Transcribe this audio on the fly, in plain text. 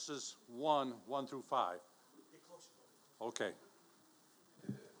Genesis 1 through 5. Okay.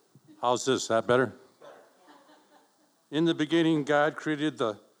 How's this? That better? In the beginning, God created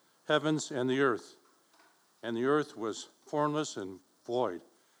the heavens and the earth was formless and void,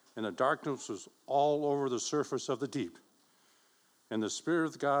 and the darkness was all over the surface of the deep. And the Spirit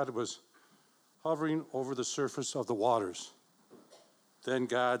of God was hovering over the surface of the waters. Then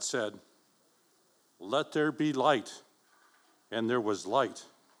God said, "Let there be light," and there was light.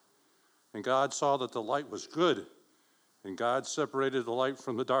 And God saw that the light was good, and God separated the light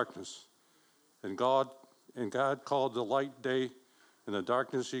from the darkness. And God called the light day, and the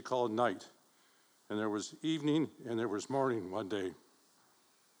darkness he called night. And there was evening and there was morning one day.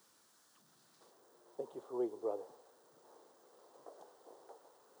 Thank you for reading, brother.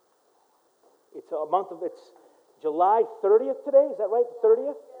 It's July 30th today, is that right? The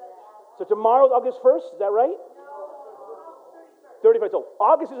 30th? So tomorrow's August 1st, is that right? 31st. So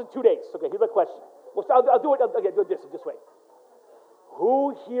August is in 2 days. Okay, here's my question. Well, I'll do it. Okay, do it this way.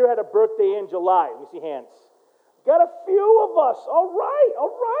 Who here had a birthday in July? Let me see hands. Got a few of us. All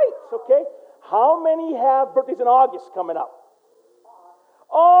right. Okay. How many have birthdays in August coming up?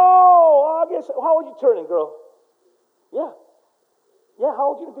 Oh, August. How old you turning, girl? Yeah, how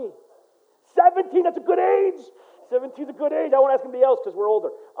old you to be? 17, that's a good age. 17 is a good age. I won't ask anybody else because we're older.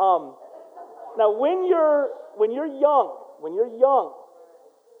 Now, when you're young,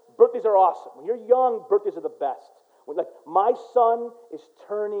 birthdays are awesome. When you're young, birthdays are the best. My son is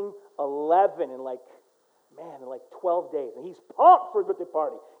turning 11 in 12 days, and he's pumped for his birthday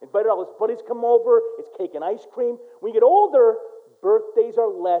party. Invited all his buddies come over. It's cake and ice cream. When you get older, birthdays are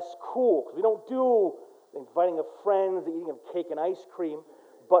less cool because we don't do inviting of friends, the eating of cake and ice cream.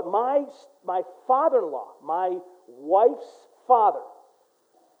 But my father-in-law, my wife's father,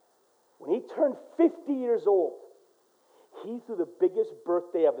 when he turned 50 years old, he threw the biggest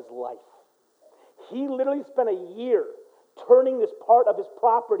birthday of his life. He literally spent a year turning this part of his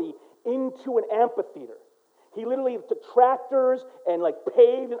property into an amphitheater. He literally took tractors and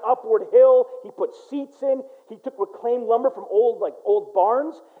paved an upward hill. He put seats in. He took reclaimed lumber from old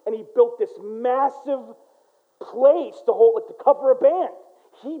barns, and he built this massive place to cover a band.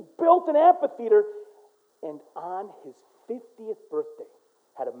 He built an amphitheater, and on his 50th birthday,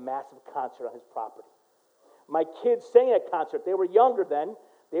 had a massive concert on his property. My kids sang at that concert. They were younger then.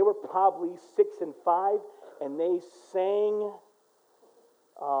 They were probably 6 and 5, and they sang,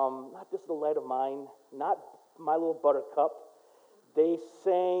 not This Little Light of Mine, not My Little Buttercup. They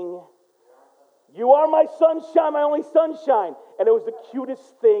sang, "You Are My Sunshine, My Only Sunshine," and it was the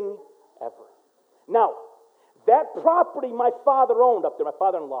cutest thing ever. Now, that property my father owned up there, my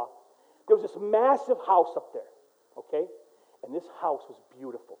father-in-law, there was this massive house up there, okay? And this house was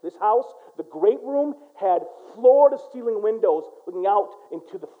beautiful. This house, the great room, had floor-to-ceiling windows looking out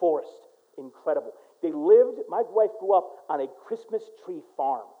into the forest. Incredible. My wife grew up on a Christmas tree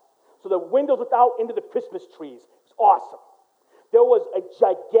farm. So the windows looked out into the Christmas trees. It was awesome. There was a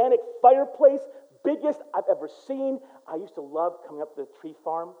gigantic fireplace, biggest I've ever seen. I used to love coming up to the tree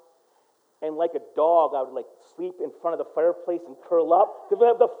farm. And like a dog, I would sleep in front of the fireplace and curl up.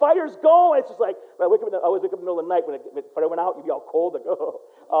 Because the fire's going, it's just I always wake up in the middle of the night when the fire went out, you'd be all cold.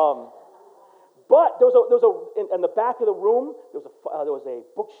 But there was in the back of the room, there was a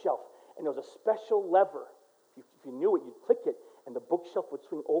bookshelf, and there was a special lever. If you knew it, you'd click it, and the bookshelf would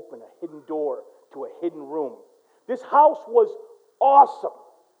swing open, a hidden door to a hidden room. This house was awesome.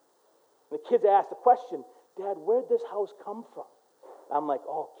 And the kids asked the question, "Dad, where'd this house come from?" I'm like,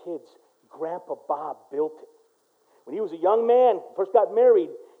 "Oh, kids, Grandpa Bob built it. When he was a young man, first got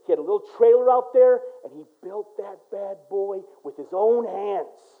married, he had a little trailer out there, and he built that bad boy with his own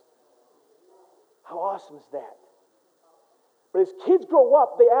hands." How awesome is that? But as kids grow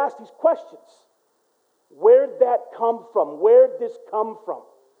up, they ask these questions. Where'd that come from? Where'd this come from?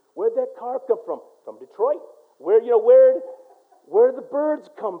 Where'd that car come from? From Detroit. Where do the birds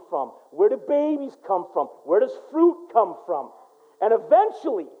come from? Where do babies come from? Where does fruit come from? And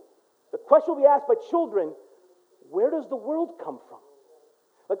eventually, the question will be asked by children, where does the world come from?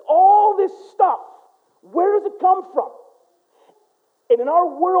 All this stuff, where does it come from? And in our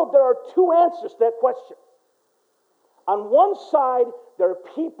world, there are two answers to that question. On one side, there are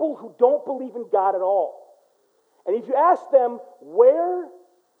people who don't believe in God at all. And if you ask them, where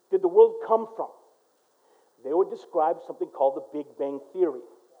did the world come from? They would describe something called the Big Bang Theory.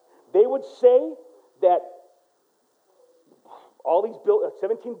 They would say that all these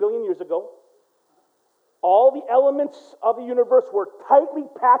 17 billion years ago, all the elements of the universe were tightly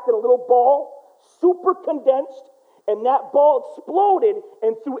packed in a little ball, super condensed, and that ball exploded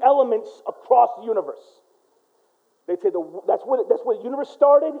and threw elements across the universe. They say that's where the universe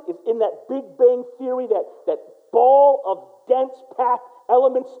started, is in that Big Bang Theory, that ball of dense, packed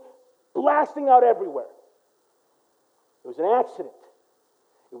elements blasting out everywhere. It was an accident.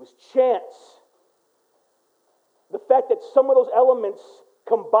 It was chance. The fact that some of those elements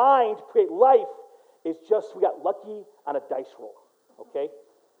combined to create life is just, we got lucky on a dice roll, okay?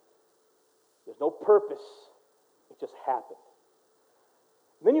 There's no purpose. It just happened.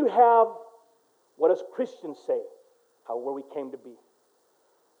 And then you have what us Christians say, where we came to be.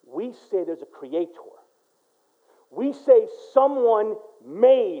 We say there's a creator. We say someone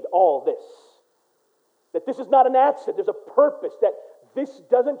made all this. That this is not an accident. There's a purpose. That this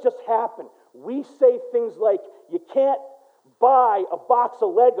doesn't just happen. We say things like, you can't buy a box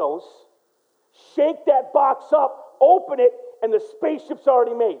of Legos, shake that box up, open it, and the spaceship's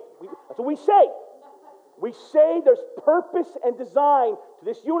already made. That's what we say. We say there's purpose and design to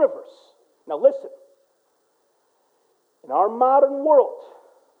this universe. Now listen. In our modern world,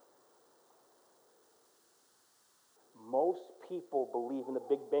 most people believe in the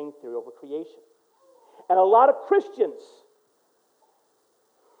Big Bang Theory over creation. And a lot of Christians,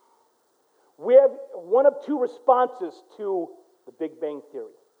 we have one of two responses to the Big Bang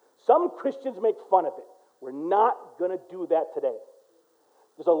Theory. Some Christians make fun of it. We're not going to do that today.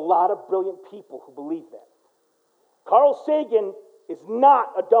 There's a lot of brilliant people who believe that. Carl Sagan is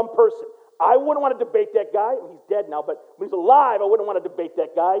not a dumb person. I wouldn't want to debate that guy. I mean, he's dead now, but when he's alive, I wouldn't want to debate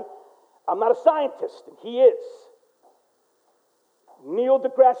that guy. I'm not a scientist, and he is. Neil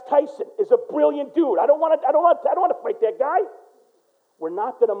deGrasse Tyson is a brilliant dude. I don't want to fight that guy. We're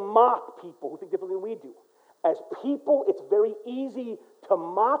not going to mock people who think differently than we do. As people, it's very easy to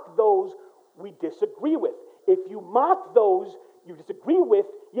mock those we disagree with. If you mock those you disagree with,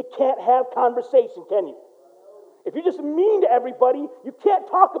 you can't have conversation, can you? If you're just mean to everybody, you can't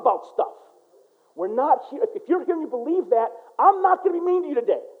talk about stuff. We're not here. If you're here and you believe that, I'm not going to be mean to you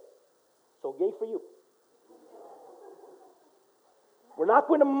today. So yay for you. We're not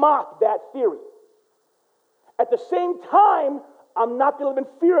going to mock that theory. At the same time, I'm not going to live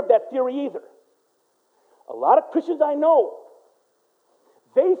in fear of that theory either. A lot of Christians I know,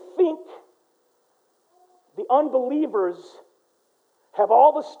 they think the unbelievers have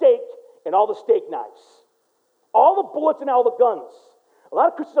all the steak and all the steak knives, all the bullets and all the guns. A lot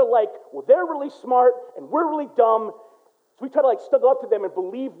of Christians are like, well, they're really smart and we're really dumb, so we try to snuggle up to them and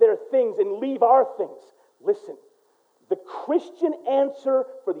believe their things and leave our things. Listen, the Christian answer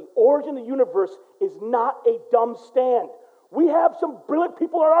for the origin of the universe is not a dumb stand. We have some brilliant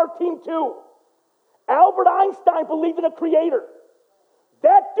people on our team too. Albert Einstein believed in a creator.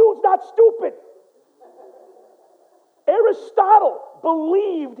 That dude's not stupid. Aristotle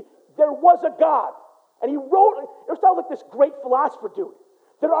believed there was a God. And he wrote, Aristotle's like this great philosopher dude.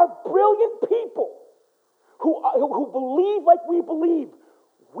 There are brilliant people who believe like we believe.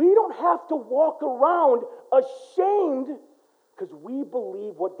 We don't have to walk around ashamed because we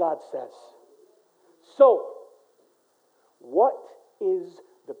believe what God says. So, what is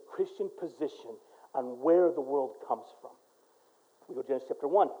the Christian position on where the world comes from? We go to Genesis chapter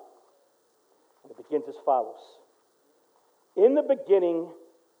 1. And it begins as follows. In the beginning,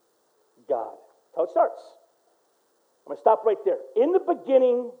 God. That's how it starts. I'm going to stop right there. In the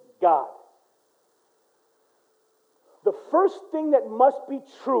beginning, God. The first thing that must be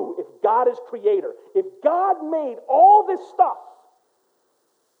true if God is creator, if God made all this stuff,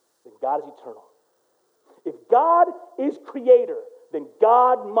 then God is eternal. If God is creator, then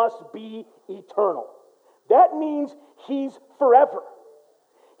God must be eternal. That means he's forever.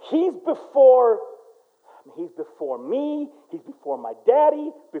 He's before me, he's before my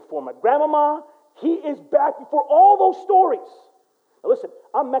daddy, before my grandmama. He is back before all those stories. Now listen,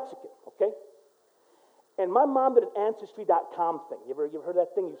 I'm Mexican, okay? And my mom did an Ancestry.com thing. You ever heard of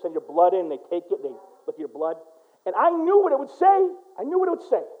that thing? You send your blood in, they take it, they look at your blood. And I knew what it would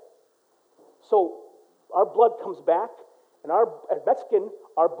say. So our blood comes back, and as Mexican,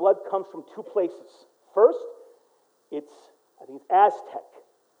 our blood comes from two places. First, I think it's Aztec,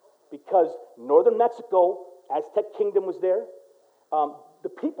 because northern Mexico, Aztec kingdom was there. The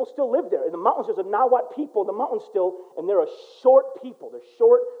people still live there. In the mountains, there's a Nahuatl people in the mountains still, and they're a short people. They're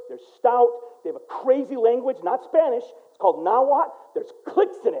short, they're stout, they have a crazy language, not Spanish. It's called Nahuatl. There's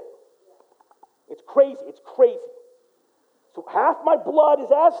clicks in it. It's crazy. So half my blood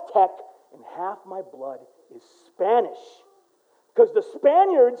is Aztec, and half my blood is Spanish. Because the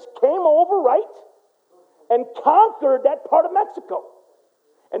Spaniards came over, right, and conquered that part of Mexico.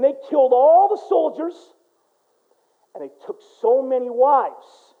 And they killed all the soldiers, and they took so many wives.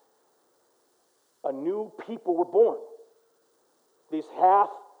 A new people were born. These half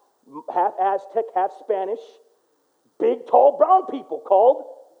Aztec, half Spanish, big, tall, brown people called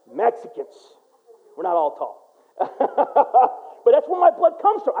Mexicans. We're not all tall. But that's where my blood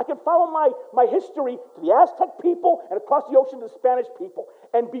comes from. I can follow my history to the Aztec people and across the ocean to the Spanish people.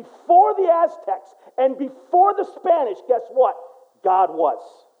 And before the Aztecs and before the Spanish, guess what? God was.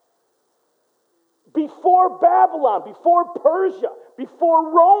 Before Babylon, before Persia,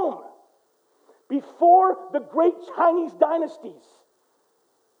 before Rome, before the great Chinese dynasties.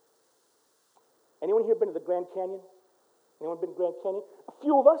 Anyone here been to the Grand Canyon? Anyone been to Grand Canyon? A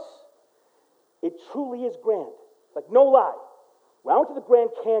few of us. It truly is grand. Like, no lie. When I went to the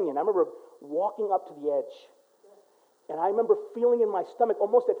Grand Canyon, I remember walking up to the edge. And I remember feeling in my stomach,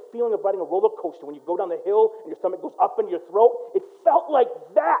 almost that feeling of riding a roller coaster when you go down the hill and your stomach goes up into your throat. It felt like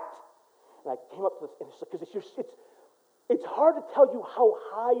that. And I came up to this, and it's hard to tell you how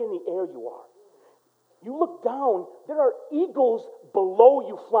high in the air you are. You look down, there are eagles below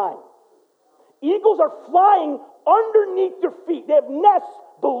you flying. Eagles are flying underneath your feet. They have nests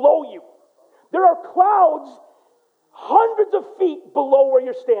below you. There are clouds hundreds of feet below where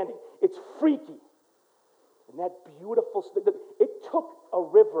you're standing. It's freaky. And that beautiful, it took a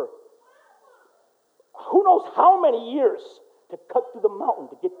river, who knows how many years to cut through the mountain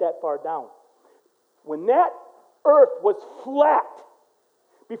to get that far down. When that earth was flat,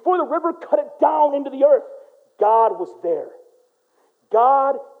 before the river cut it down into the earth, God was there.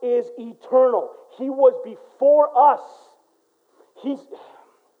 God is eternal. He was before us.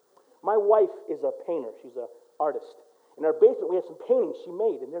 My wife is a painter. She's an artist. In our basement, we have some paintings she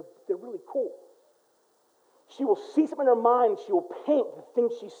made, and they're really cool. She will see something in her mind, she will paint the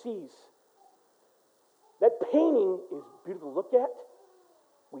things she sees. That painting is beautiful to look at.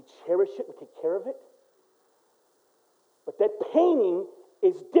 We cherish it, we take care of it. But that painting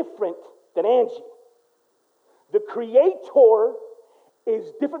is different than Angie. The creator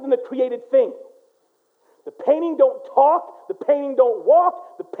is different than the created thing. The painting don't talk, the painting don't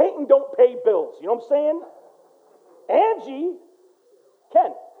walk, the painting don't pay bills. You know what I'm saying? Angie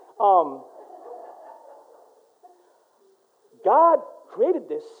can. God created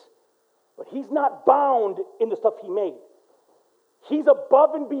this, but he's not bound in the stuff he made. He's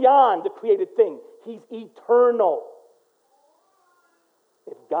above and beyond the created thing. He's eternal.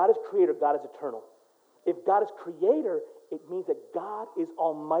 If God is creator, God is eternal. If God is creator, it means that God is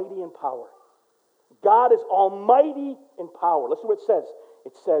almighty in power. God is almighty in power. Listen to what it says.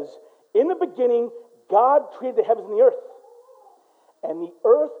 It says, in the beginning, God created the heavens and the earth. And the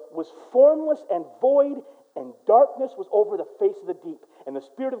earth was formless and void, and darkness was over the face of the deep. And the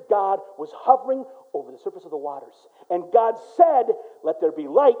Spirit of God was hovering over the surface of the waters. And God said, let there be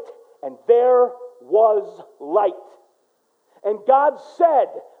light, and there was light. And God said,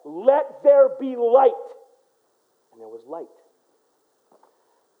 let there be light. And there was light.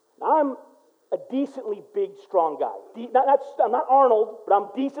 Now, I'm a decently big, strong guy. I'm not Arnold, but I'm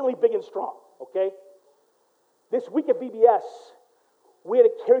decently big and strong, okay? This week at VBS, we had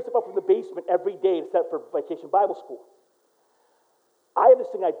to carry stuff up from the basement every day to set up for Vacation Bible School. I have this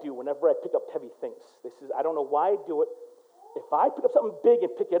thing I do whenever I pick up heavy things. I don't know why I do it. If I pick up something big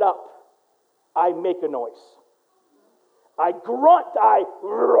and pick it up, I make a noise. I grunt,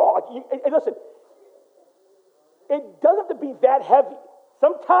 and listen, it doesn't have to be that heavy.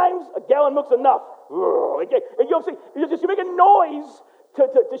 Sometimes a gallon of milk's enough. And you know what I'm saying? You make a noise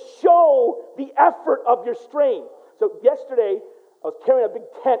to show the effort of your strain. So yesterday, I was carrying a big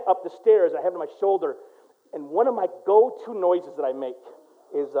tent up the stairs. I have it on my shoulder. And one of my go-to noises that I make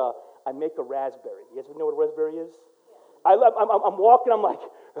is I make a raspberry. You guys know what a raspberry is? I'm walking, I'm like,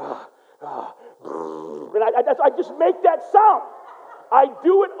 and I just make that sound. I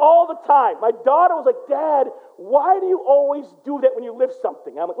do it all the time. My daughter was like, Dad, why do you always do that when you lift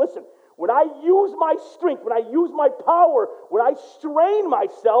something? I'm like, listen, when I use my strength, when I use my power, when I strain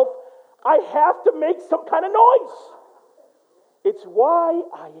myself, I have to make some kind of noise. It's why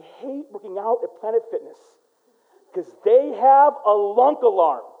I hate working out at Planet Fitness, because they have a lunk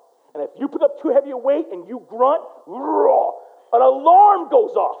alarm. And if you pick up too heavy a weight and you grunt, an alarm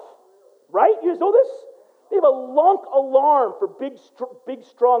goes off. Right? You guys know this? They have a lunk alarm for big,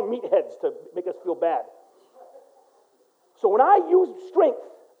 strong meatheads to make us feel bad. So when I use strength,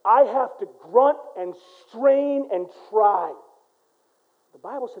 I have to grunt and strain and try. The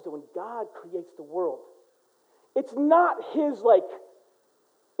Bible says that when God creates the world, it's not his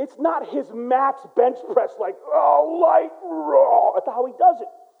max bench press light, raw. That's how he does it.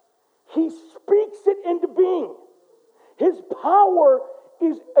 He speaks it into being. His power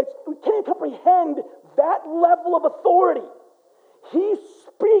we can't comprehend that level of authority. He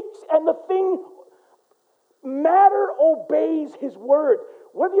speaks and the thing, matter obeys his word.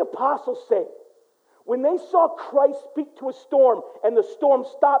 What do the apostles say? When they saw Christ speak to a storm and the storm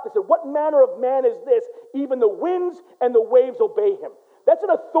stopped, they said, what manner of man is this? Even the winds and the waves obey him. That's an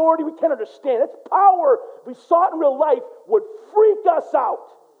authority we can't understand. That's power. If we saw it in real life, would freak us out.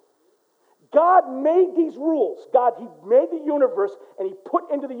 God made these rules. God, he made the universe, and he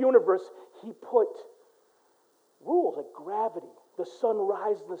put into the universe, he put rules like gravity. The sun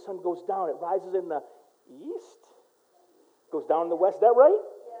rises and the sun goes down. It rises in the east, goes down in the west. Is that right?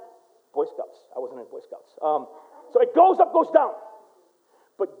 Boy Scouts. I wasn't in Boy Scouts. So it goes up, goes down.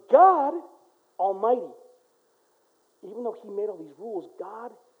 But God Almighty, even though he made all these rules,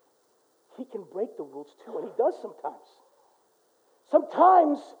 God, he can break the rules too, and he does sometimes.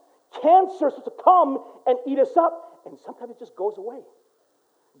 Sometimes cancer is supposed to come and eat us up, and sometimes it just goes away.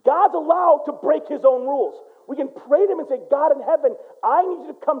 God's allowed to break his own rules. We can pray to him and say, God in heaven, I need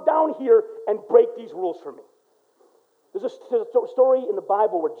you to come down here and break these rules for me. There's a story in the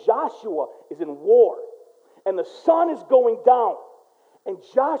Bible where Joshua is in war, and the sun is going down, and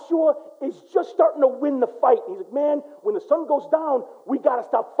Joshua is just starting to win the fight. And he's like, man, when the sun goes down, we got to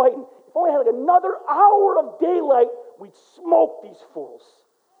stop fighting. If only I had like another hour of daylight, we'd smoke these fools.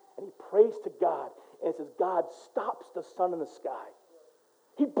 And he prays to God, and it says, God stops the sun in the sky.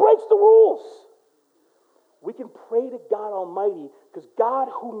 He breaks the rules. We can pray to God Almighty because God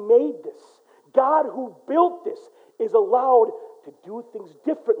who made this, God who built this, is allowed to do things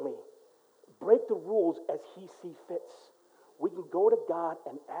differently, break the rules as he sees fits. We can go to God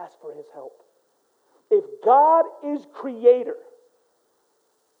and ask for his help. If God is creator,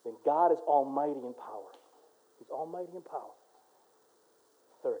 then God is almighty in power. He's almighty in power.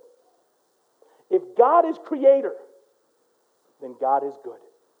 Third, if God is creator, then God is good.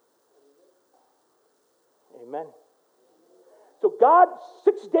 Amen. So God,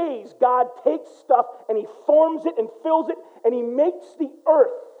 6 days, God takes stuff and he forms it and fills it and he makes the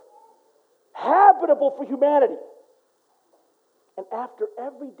earth habitable for humanity. And after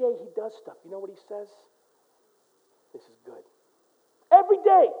every day he does stuff, you know what he says? This is good. Every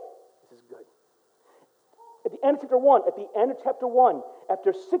day, this is good. At the end of chapter 1,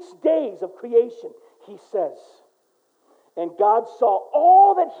 after 6 days of creation, he says, and God saw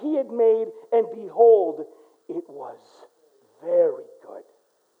all that he had made, and behold, it was very good.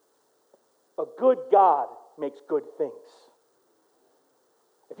 A good God makes good things.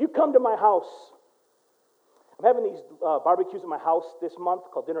 If you come to my house, I'm having these barbecues at my house this month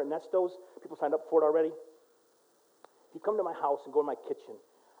called Dinner at Nesto's. People signed up for it already. If you come to my house and go to my kitchen,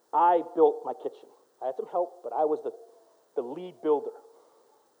 I built my kitchen. I had some help, but I was the lead builder.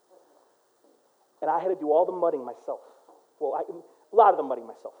 And I had to do all the mudding myself. Well, a lot of the mudding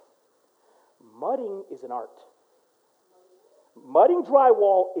myself. Mudding is an art. Mudding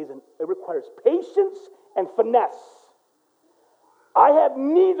drywall it requires patience and finesse. I have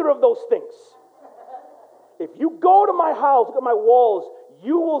neither of those things. If you go to my house, look at my walls,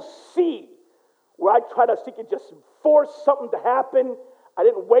 you will see where I try to see, just force something to happen. I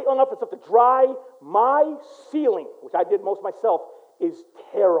didn't wait long enough for stuff to dry. My ceiling, which I did most myself, is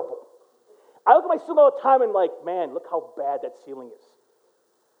terrible. I look at my ceiling all the time and like, man, look how bad that ceiling is.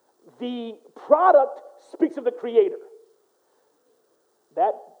 The product speaks of the creator.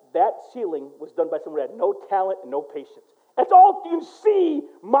 That ceiling was done by someone who had no talent and no patience. That's all you can see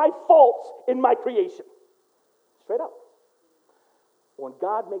my faults in my creation. Straight up. When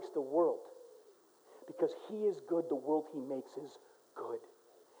God makes the world, because he is good, the world he makes is good.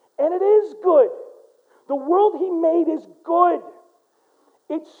 And it is good. The world he made is good.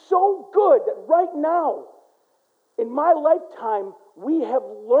 It's so good that right now, in my lifetime, we have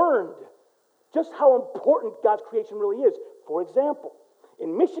learned just how important God's creation really is. For example,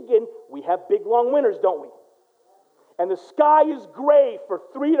 in Michigan, we have big, long winters, don't we? And the sky is gray for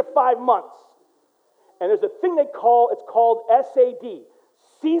 3 to 5 months. And there's a thing it's called SAD,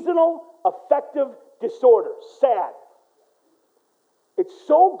 Seasonal Affective Disorder, SAD. It's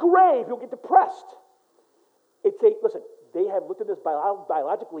so gray, people get depressed. Listen, they have looked at this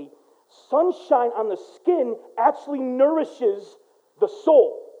biologically. Sunshine on the skin actually nourishes the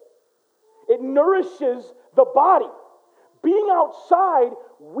soul. It nourishes the body. Being outside,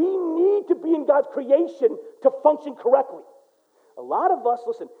 we need to be in God's creation to function correctly. A lot of us,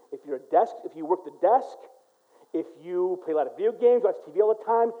 listen, if you work the desk, if you play a lot of video games, watch TV all the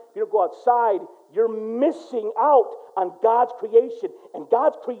time, if you don't go outside, you're missing out on God's creation. And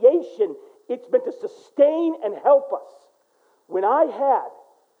God's creation, it's meant to sustain and help us. When I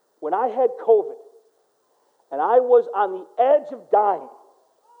had COVID, and I was on the edge of dying,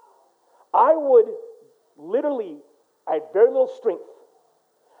 I had very little strength.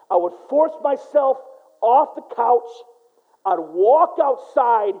 I would force myself off the couch. I'd walk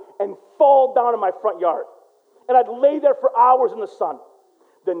outside and fall down in my front yard. And I'd lay there for hours in the sun.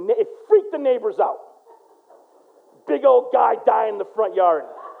 It freaked the neighbors out. Big old guy dying in the front yard.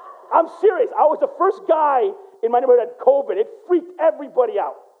 I'm serious. I was the first guy in my neighborhood that had COVID. It freaked everybody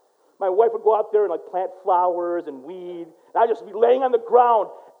out. My wife would go out there and like plant flowers and weed. And I'd just be laying on the ground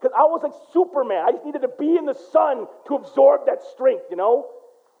because I was like Superman. I just needed to be in the sun to absorb that strength, you know?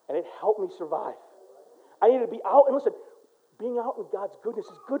 And it helped me survive. I needed to be out. And listen, being out in God's goodness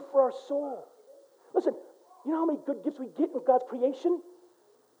is good for our soul. Listen, you know how many good gifts we get in God's creation?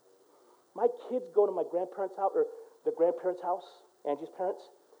 My kids go to my grandparents' house, or the grandparents' house, Angie's parents,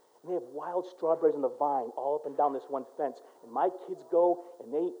 and they have wild strawberries on the vine all up and down this one fence. And my kids go and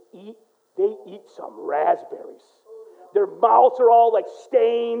they eat some raspberries. Their mouths are all like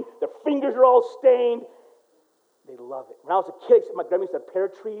stained, their fingers are all stained. They love it. When I was a kid, my grandma used to have pear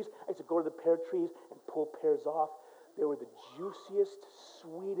trees. I used to go to the pear trees and pull pears off. They were the juiciest,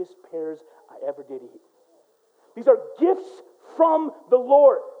 sweetest pears I ever did eat. These are gifts from the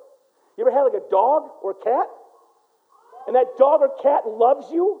Lord. You ever had like a dog or a cat? And that dog or cat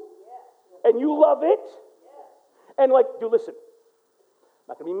loves you? And you love it? And like, dude, listen. I'm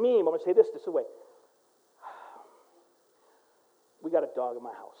not going to be mean, but I'm going to say this way. We got a dog in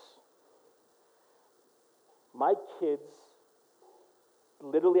my house. My kids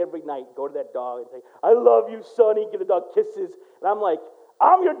literally every night go to that dog and say, I love you, Sonny, give the dog kisses. And I'm like,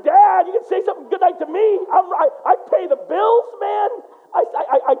 I'm your dad. You can say something good night to me. I pay the bills, man.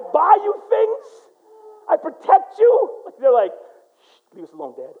 I buy you things. I protect you. Like, they're like, shh, leave us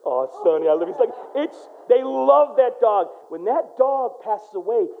alone, Dad. Oh, Sonny, I love you. They love that dog. When that dog passes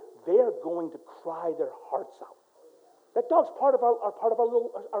away, they are going to cry their hearts out. That dog's part of our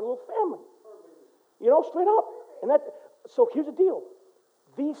little family. You know, straight up. So here's the deal.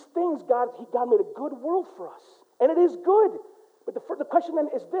 These things, God made a good world for us. And it is good. But the question then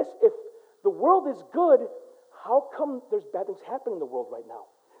is this. If the world is good, how come there's bad things happening in the world right now?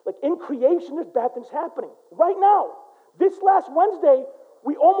 Like in creation, there's bad things happening right now. This last Wednesday,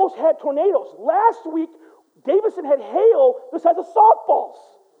 we almost had tornadoes. Last week, Davison had hail the size of softballs.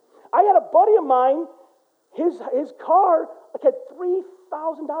 I had a buddy of mine, his car had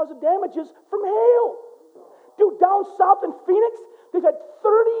 $3,000 of damages from hail. Dude, down south in Phoenix, they've had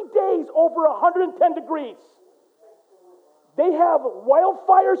 30 days over 110 degrees. They have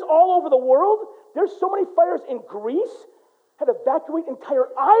wildfires all over the world. There's so many fires in Greece, had to evacuate entire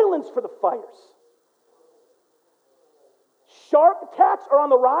islands for the fires. Shark attacks are on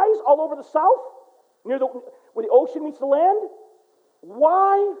the rise all over the south, where the ocean meets the land.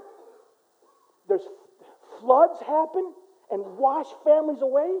 Why? There's floods happen and wash families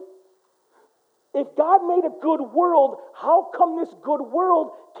away. If God made a good world, how come this good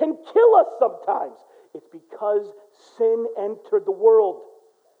world can kill us sometimes? It's because sin entered the world.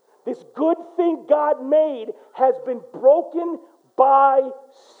 This good thing God made has been broken by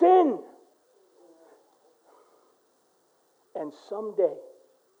sin. And someday,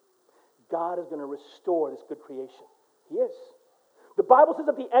 God is going to restore this good creation. He is. The Bible says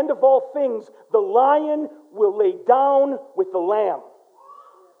at the end of all things, the lion will lay down with the lamb.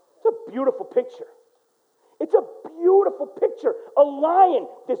 It's a beautiful picture. It's a beautiful picture. A lion,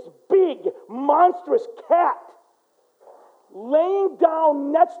 this big, monstrous cat, laying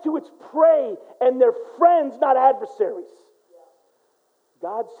down next to its prey and their friends, not adversaries.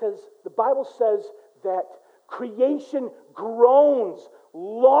 God says, the Bible says that creation groans,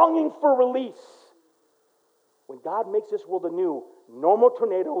 longing for release. When God makes this world anew, no more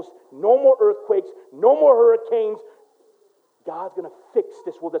tornadoes, no more earthquakes, no more hurricanes. God's going to fix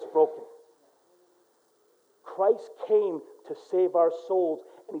this world that's broken. Christ came to save our souls,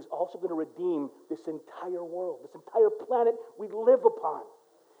 and he's also going to redeem this entire world, this entire planet we live upon.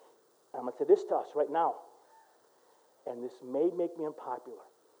 And I'm going to say this to us right now, and this may make me unpopular.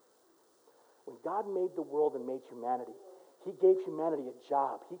 When God made the world and made humanity, he gave humanity a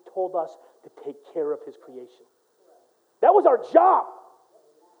job. He told us to take care of his creation. That was our job.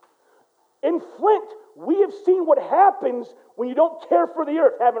 In Flint, we have seen what happens when you don't care for the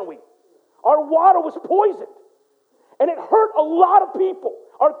earth, haven't we? Our water was poisoned, and it hurt a lot of people.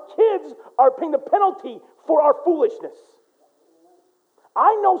 Our kids are paying the penalty for our foolishness.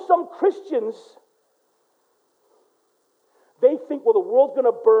 I know some Christians, they think, well, the world's going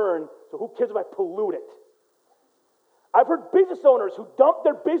to burn, so who cares if I pollute it? I've heard business owners who dump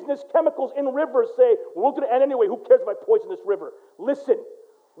their business chemicals in rivers say, well, we're going to end anyway, who cares if I poison this river? Listen,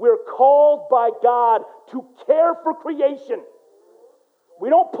 we're called by God to care for creation. We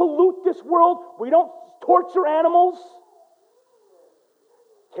don't pollute this world. We don't torture animals.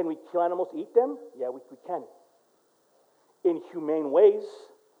 Can we kill animals to eat them? Yeah, we can. in humane ways,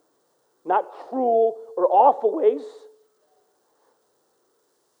 not cruel or awful ways.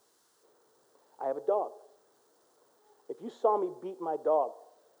 I have a dog. If you saw me beat my dog,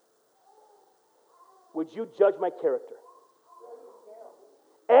 would you judge my character?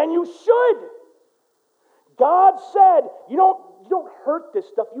 And you should. God said, you don't hurt this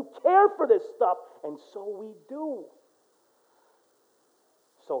stuff, you care for this stuff, and so we do.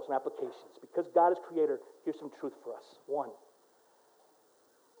 So, some applications. Because God is creator, here's some truth for us. One,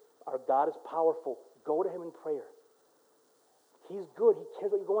 our God is powerful. Go to him in prayer. He's good. He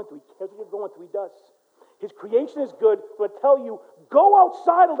cares what you're going through. He cares what you're going through. He does. His creation is good. So I tell you, go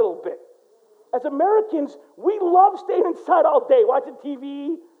outside a little bit. As Americans, we love staying inside all day, watching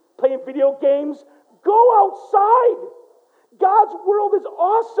TV, playing video games. Go outside. God's world is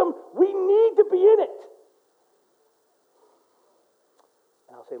awesome. We need to be in it.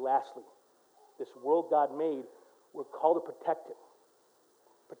 And I'll say lastly, this world God made, we're called to protect it.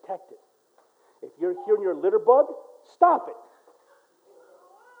 Protect it. If you're hearing your litter bug, stop it.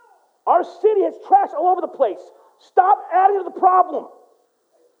 Our city has trash all over the place. Stop adding to the problem.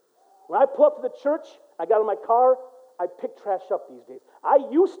 When I pull up to the church, I got in my car, I pick trash up these days. I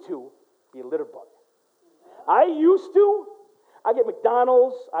used to be a litter bug. I'd get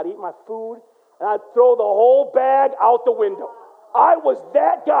McDonald's, I'd eat my food, and I'd throw the whole bag out the window. I was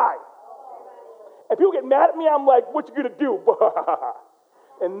that guy. And people get mad at me, I'm like, what you gonna do?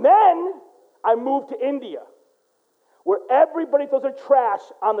 And then I moved to India, where everybody throws their trash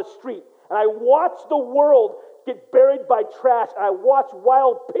on the street. And I watch the world get buried by trash, and I watch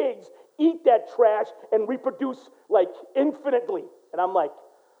wild pigs eat that trash and reproduce like infinitely. And I'm like,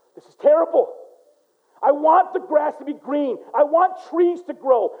 this is terrible. I want the grass to be green. I want trees to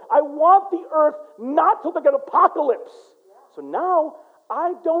grow. I want the earth not to look like an apocalypse. So now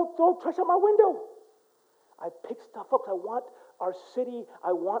I don't throw trash out my window. I pick stuff up. I want our city.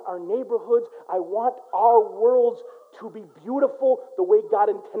 I want our neighborhoods. I want our worlds to be beautiful the way God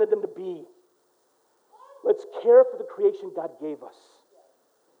intended them to be. Let's care for the creation God gave us.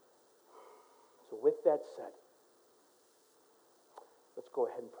 So with that said, let's go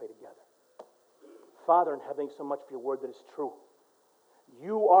ahead and pray together. Father in heaven, thank you so much for your word that is true.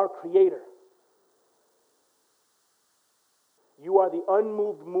 You are creator. You are the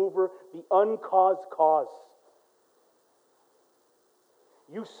unmoved mover, the uncaused cause.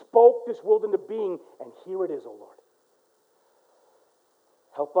 You spoke this world into being, and here it is, O Lord.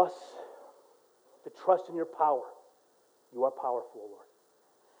 Help us to trust in your power. You are powerful, O Lord.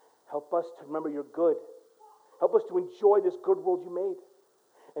 Help us to remember you're good. Help us to enjoy this good world you made.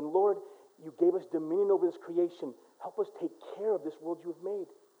 And Lord, you gave us dominion over this creation. Help us take care of this world you have made.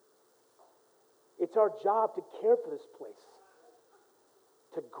 It's our job to care for this place.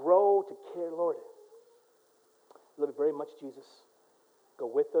 To grow, to care, Lord. Love you very much, Jesus. Go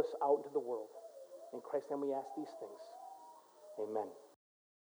with us out into the world. In Christ's name we ask these things. Amen.